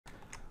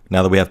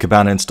Now that we have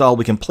Kibana installed,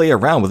 we can play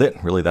around with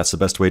it. Really, that's the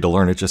best way to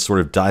learn it. Just sort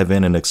of dive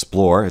in and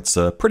explore. It's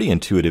pretty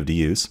intuitive to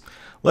use.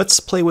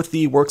 Let's play with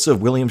the works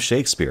of William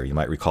Shakespeare. You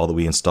might recall that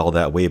we installed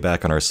that way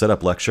back on our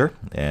setup lecture,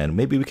 and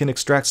maybe we can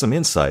extract some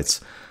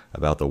insights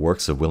about the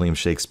works of William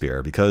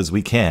Shakespeare, because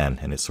we can,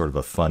 and it's sort of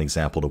a fun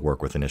example to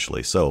work with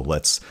initially. So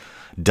let's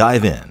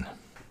dive in.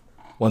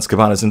 Once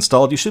Kibana is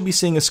installed, you should be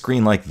seeing a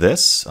screen like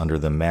this. Under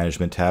the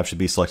Management tab should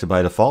be selected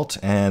by default,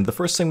 and the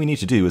first thing we need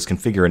to do is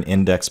configure an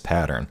index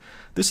pattern.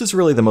 This is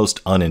really the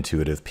most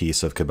unintuitive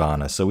piece of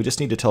Kibana, so we just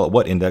need to tell it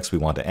what index we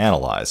want to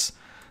analyze,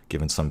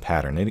 given some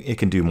pattern. It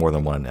can do more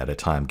than one at a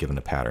time given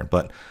a pattern,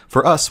 but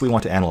for us, we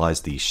want to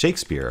analyze the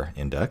Shakespeare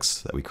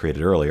index that we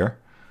created earlier,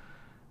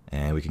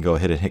 and we can go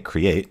ahead and hit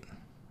Create.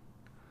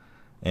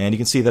 And you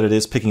can see that it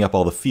is picking up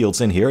all the fields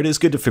in here. It is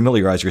good to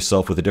familiarize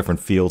yourself with the different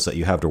fields that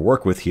you have to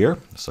work with here,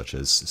 such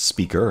as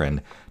speaker,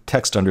 and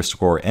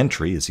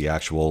text_entry is the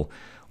actual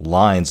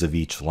lines of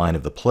each line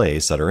of the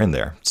plays that are in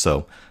there.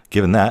 So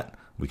given that,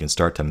 we can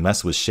start to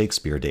mess with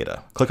Shakespeare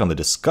data. Click on the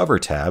Discover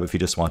tab if you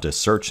just want to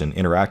search and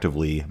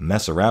interactively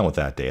mess around with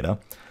that data.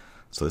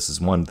 So this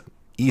is one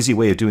easy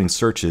way of doing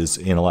searches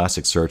in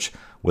ElasticSearch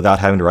without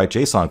having to write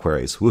JSON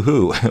queries.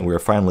 Woohoo! We're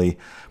finally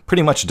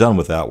pretty much done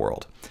with that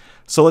world.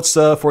 So let's,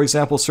 for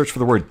example, search for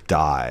the word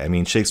die. I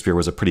mean, Shakespeare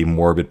was a pretty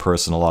morbid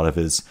person. A lot of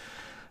his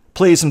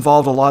plays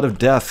involved a lot of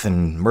death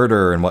and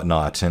murder and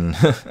whatnot. And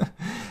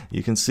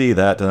you can see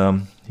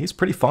that he's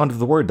pretty fond of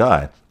the word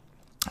die.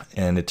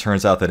 And it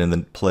turns out that in the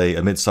play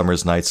A Midsummer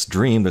Night's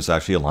Dream, there's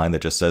actually a line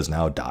that just says,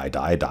 now die,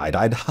 die, die,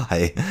 die,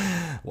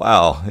 die.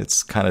 Wow,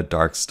 it's kind of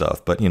dark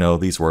stuff. But, you know,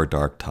 these were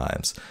dark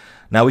times.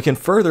 Now, we can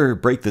further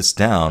break this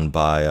down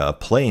by a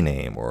play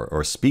name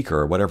or speaker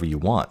or whatever you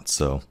want.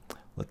 So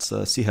let's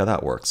see how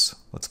that works.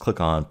 Let's click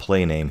on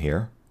play name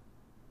here.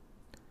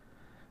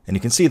 And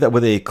you can see that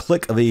with a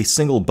click of a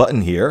single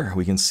button here,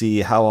 we can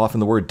see how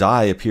often the word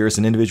die appears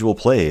in individual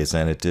plays,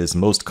 and it is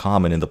most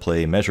common in the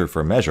play Measure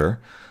for Measure,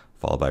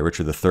 followed by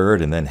Richard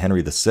III, and then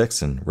Henry VI,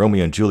 and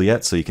Romeo and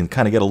Juliet, so you can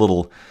kind of get a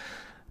little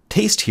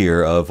taste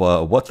here of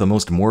what the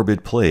most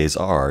morbid plays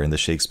are in the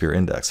Shakespeare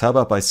Index. How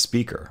about by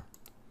speaker?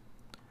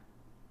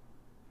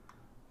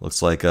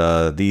 Looks like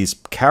these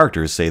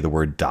characters say the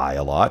word die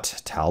a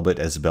lot. Talbot,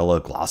 Isabella,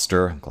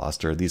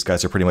 Gloucester. These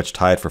guys are pretty much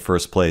tied for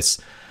first place.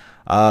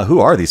 Who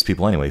are these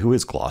people anyway? Who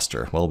is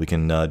Gloucester? Well, we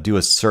can do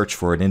a search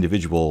for an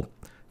individual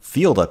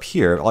field up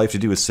here. All you have to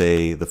do is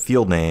say the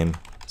field name,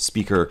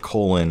 speaker :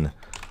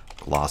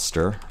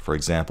 Gloucester, for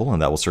example,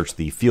 and that will search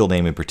the field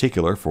name in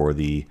particular for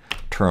the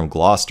term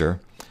Gloucester.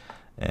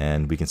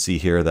 And we can see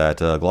here that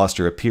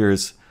Gloucester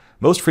appears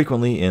most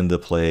frequently in the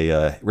play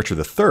Richard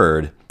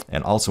III,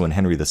 and also in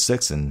Henry VI,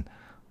 and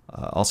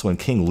also in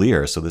King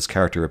Lear. So this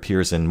character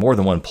appears in more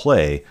than one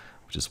play,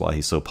 which is why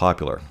he's so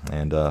popular.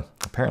 And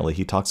apparently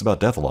he talks about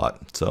death a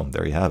lot. So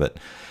there you have it.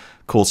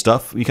 Cool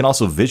stuff. You can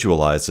also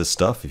visualize this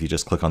stuff if you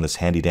just click on this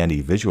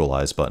handy-dandy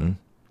visualize button.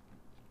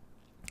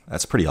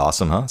 That's pretty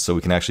awesome, huh? So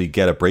we can actually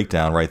get a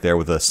breakdown right there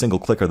with a single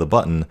click of the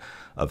button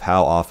of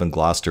how often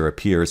Gloucester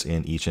appears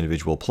in each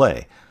individual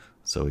play.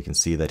 So we can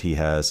see that he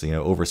has, you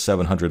know, over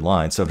 700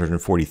 lines,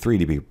 743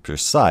 to be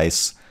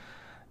precise,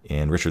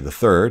 in Richard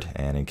III,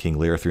 and in King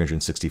Lear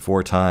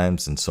 364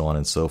 times, and so on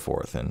and so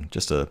forth. And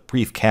just a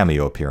brief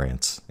cameo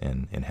appearance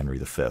in Henry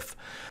V.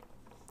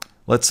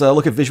 Let's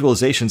look at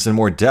visualizations in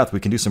more depth.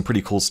 We can do some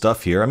pretty cool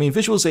stuff here. I mean,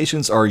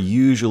 visualizations are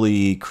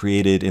usually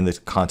created in the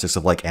context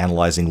of like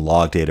analyzing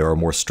log data or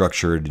more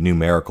structured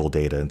numerical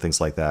data and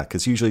things like that,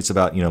 because usually it's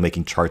about, you know,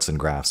 making charts and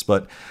graphs.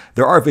 But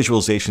there are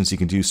visualizations you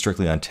can do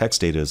strictly on text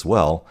data as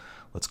well.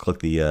 Let's click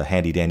the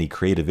handy-dandy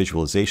Create a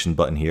Visualization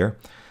button here.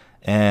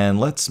 And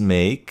let's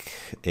make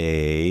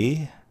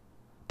a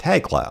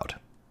tag cloud.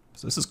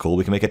 So this is cool.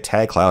 We can make a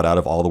tag cloud out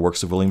of all the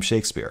works of William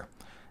Shakespeare.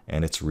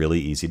 And it's really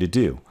easy to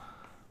do.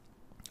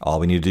 All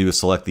we need to do is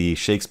select the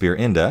Shakespeare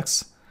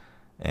index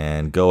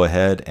and go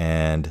ahead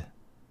and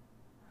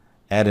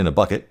add in a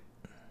bucket.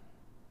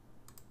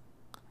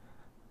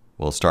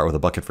 We'll start with a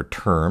bucket for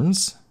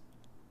terms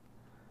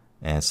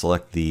and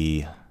select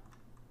the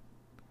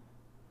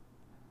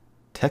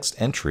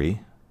text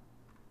entry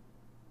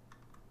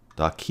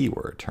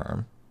 .keyword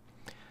term.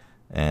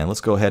 And let's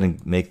go ahead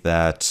and make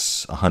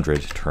that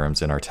 100 terms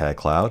in our tag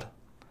cloud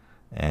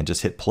and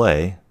just hit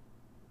play.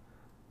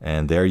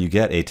 And there you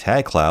get a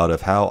tag cloud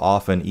of how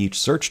often each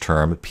search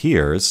term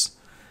appears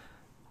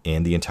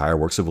in the entire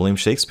works of William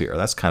Shakespeare.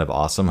 That's kind of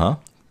awesome, huh?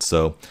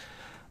 So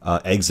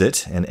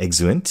exit and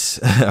exuent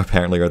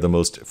apparently are the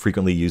most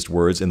frequently used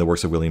words in the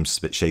works of William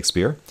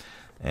Shakespeare.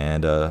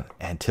 And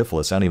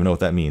antipholus, I don't even know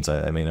what that means.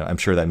 I mean, I'm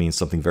sure that means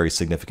something very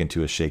significant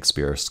to a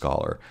Shakespeare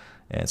scholar.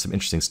 And some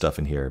interesting stuff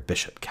in here.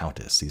 Bishop,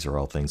 countess, these are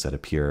all things that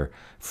appear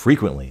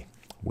frequently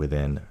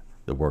within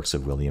the works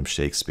of William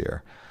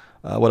Shakespeare.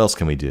 What else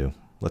can we do?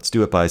 Let's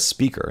do it by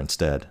speaker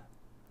instead.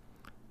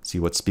 See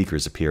what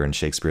speakers appear in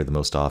Shakespeare the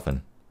most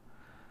often.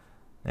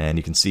 And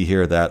you can see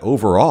here that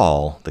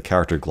overall, the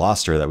character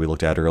Gloucester that we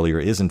looked at earlier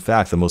is in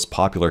fact the most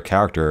popular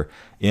character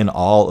in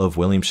all of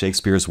William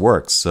Shakespeare's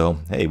works. So,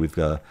 hey, we've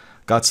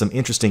got some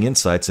interesting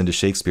insights into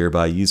Shakespeare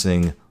by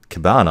using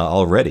Kibana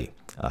already.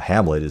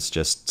 Hamlet is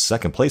just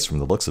second place from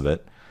the looks of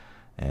it.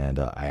 And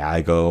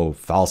Iago,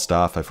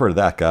 Falstaff, I've heard of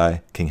that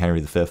guy, King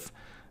Henry V.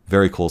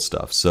 Very cool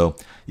stuff. So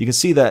you can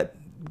see that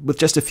with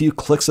just a few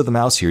clicks of the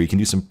mouse here, you can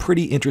do some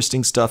pretty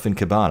interesting stuff in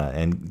Kibana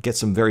and get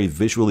some very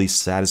visually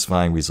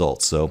satisfying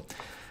results. So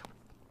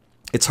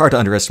it's hard to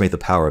underestimate the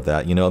power of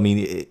that. I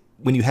mean,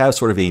 when you have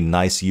sort of a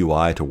nice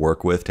UI to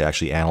work with, to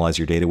actually analyze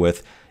your data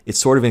with, it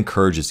sort of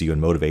encourages you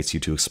and motivates you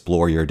to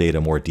explore your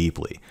data more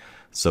deeply.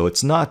 So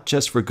it's not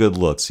just for good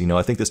looks.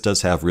 I think this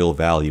does have real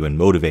value in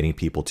motivating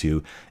people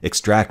to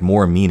extract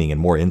more meaning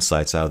and more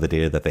insights out of the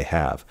data that they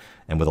have.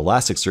 And with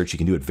ElasticSearch, you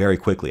can do it very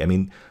quickly. I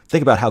mean,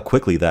 think about how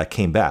quickly that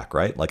came back,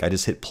 right? Like I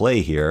just hit play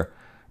here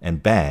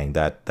and bang,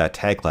 that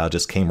tag cloud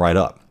just came right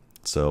up.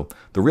 So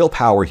the real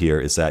power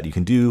here is that you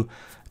can do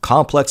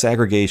complex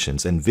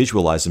aggregations and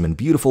visualize them in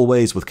beautiful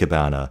ways with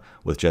Kibana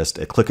with just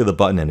a click of the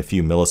button and a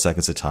few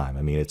milliseconds of time.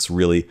 I mean, it's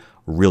really,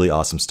 really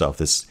awesome stuff.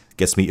 This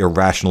gets me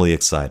irrationally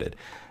excited.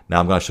 Now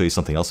I'm going to show you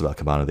something else about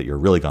Kibana that you're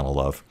really going to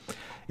love.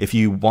 If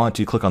you want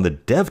to click on the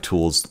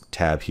DevTools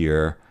tab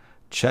here,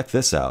 check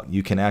this out.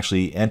 You can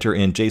actually enter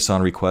in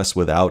JSON requests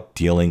without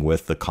dealing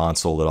with the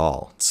console at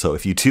all. So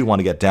if you do want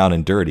to get down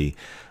and dirty,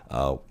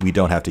 we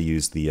don't have to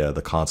use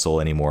the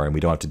console anymore, and we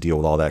don't have to deal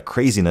with all that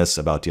craziness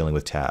about dealing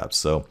with tabs.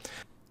 So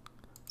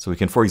we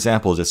can, for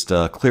example, just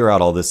clear out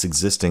all this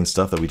existing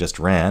stuff that we just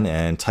ran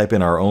and type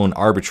in our own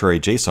arbitrary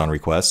JSON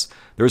requests.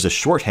 There is a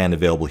shorthand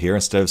available here.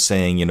 Instead of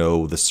saying,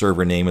 the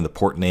server name and the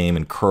port name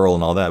and curl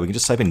and all that, we can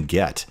just type in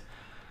get,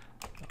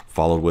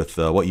 followed with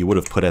what you would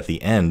have put at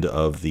the end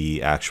of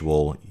the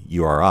actual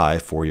URI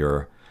for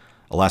your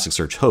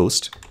Elasticsearch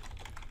host.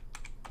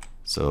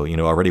 So,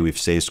 already we've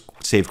saved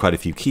quite a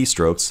few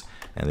keystrokes.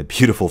 And the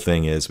beautiful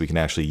thing is we can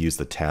actually use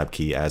the tab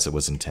key as it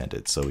was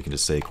intended. So we can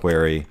just say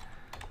query.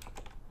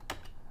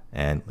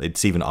 And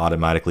it's even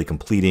automatically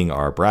completing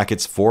our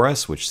brackets for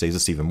us, which saves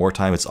us even more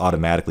time. It's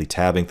automatically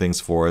tabbing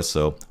things for us,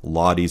 so a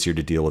lot easier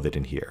to deal with it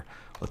in here.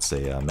 Let's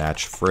say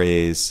match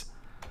phrase.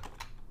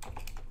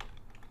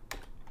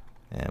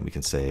 And we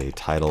can say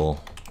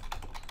title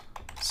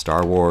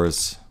Star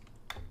Wars.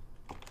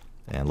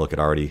 And look, it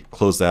already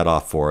closed that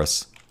off for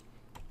us.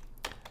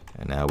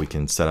 And now we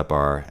can set up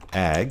our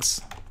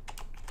ags.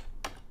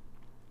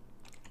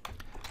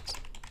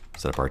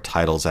 Set up our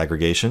titles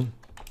aggregation,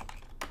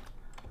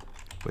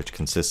 which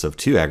consists of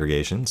two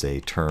aggregations, a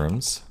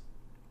terms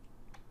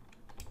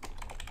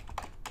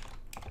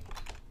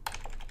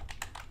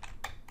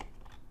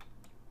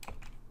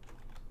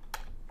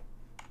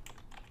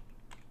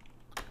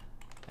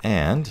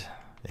and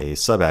a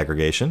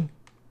subaggregation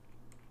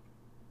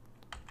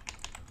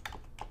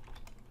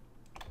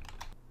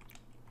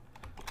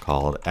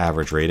called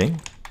average rating,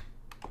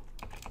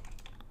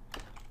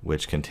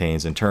 which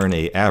contains in turn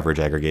a average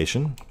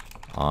aggregation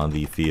on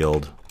the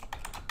field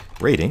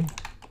rating.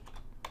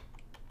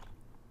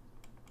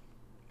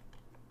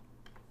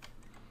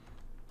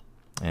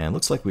 And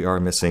looks like we are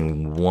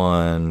missing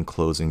one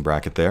closing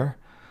bracket there.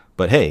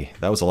 But hey,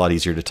 that was a lot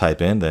easier to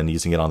type in than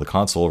using it on the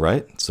console,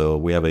 right? So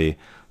we have a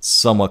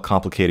somewhat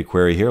complicated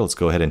query here. Let's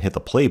go ahead and hit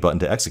the play button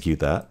to execute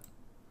that.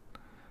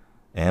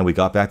 And we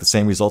got back the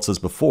same results as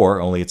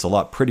before, only it's a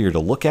lot prettier to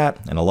look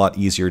at and a lot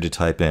easier to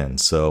type in.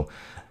 So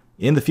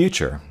in the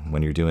future,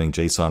 when you're doing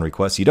JSON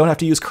requests, you don't have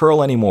to use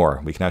curl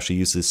anymore. We can actually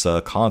use this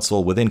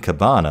console within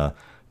Kibana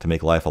to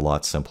make life a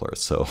lot simpler.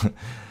 So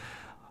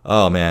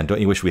oh man,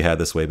 don't you wish we had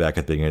this way back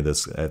at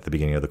the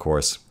beginning of the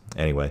course?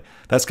 Anyway,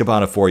 that's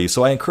Kibana for you.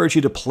 So I encourage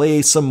you to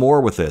play some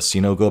more with this.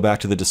 Go back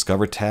to the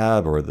Discover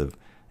tab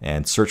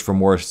and search for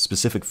more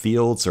specific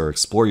fields or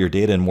explore your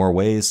data in more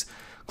ways.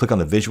 Click on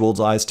the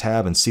Visualize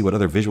tab and see what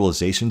other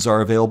visualizations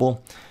are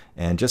available.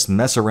 And just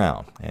mess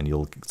around, and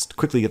you'll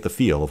quickly get the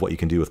feel of what you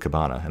can do with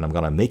Kibana. And I'm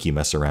going to make you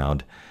mess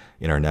around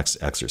in our next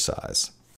exercise.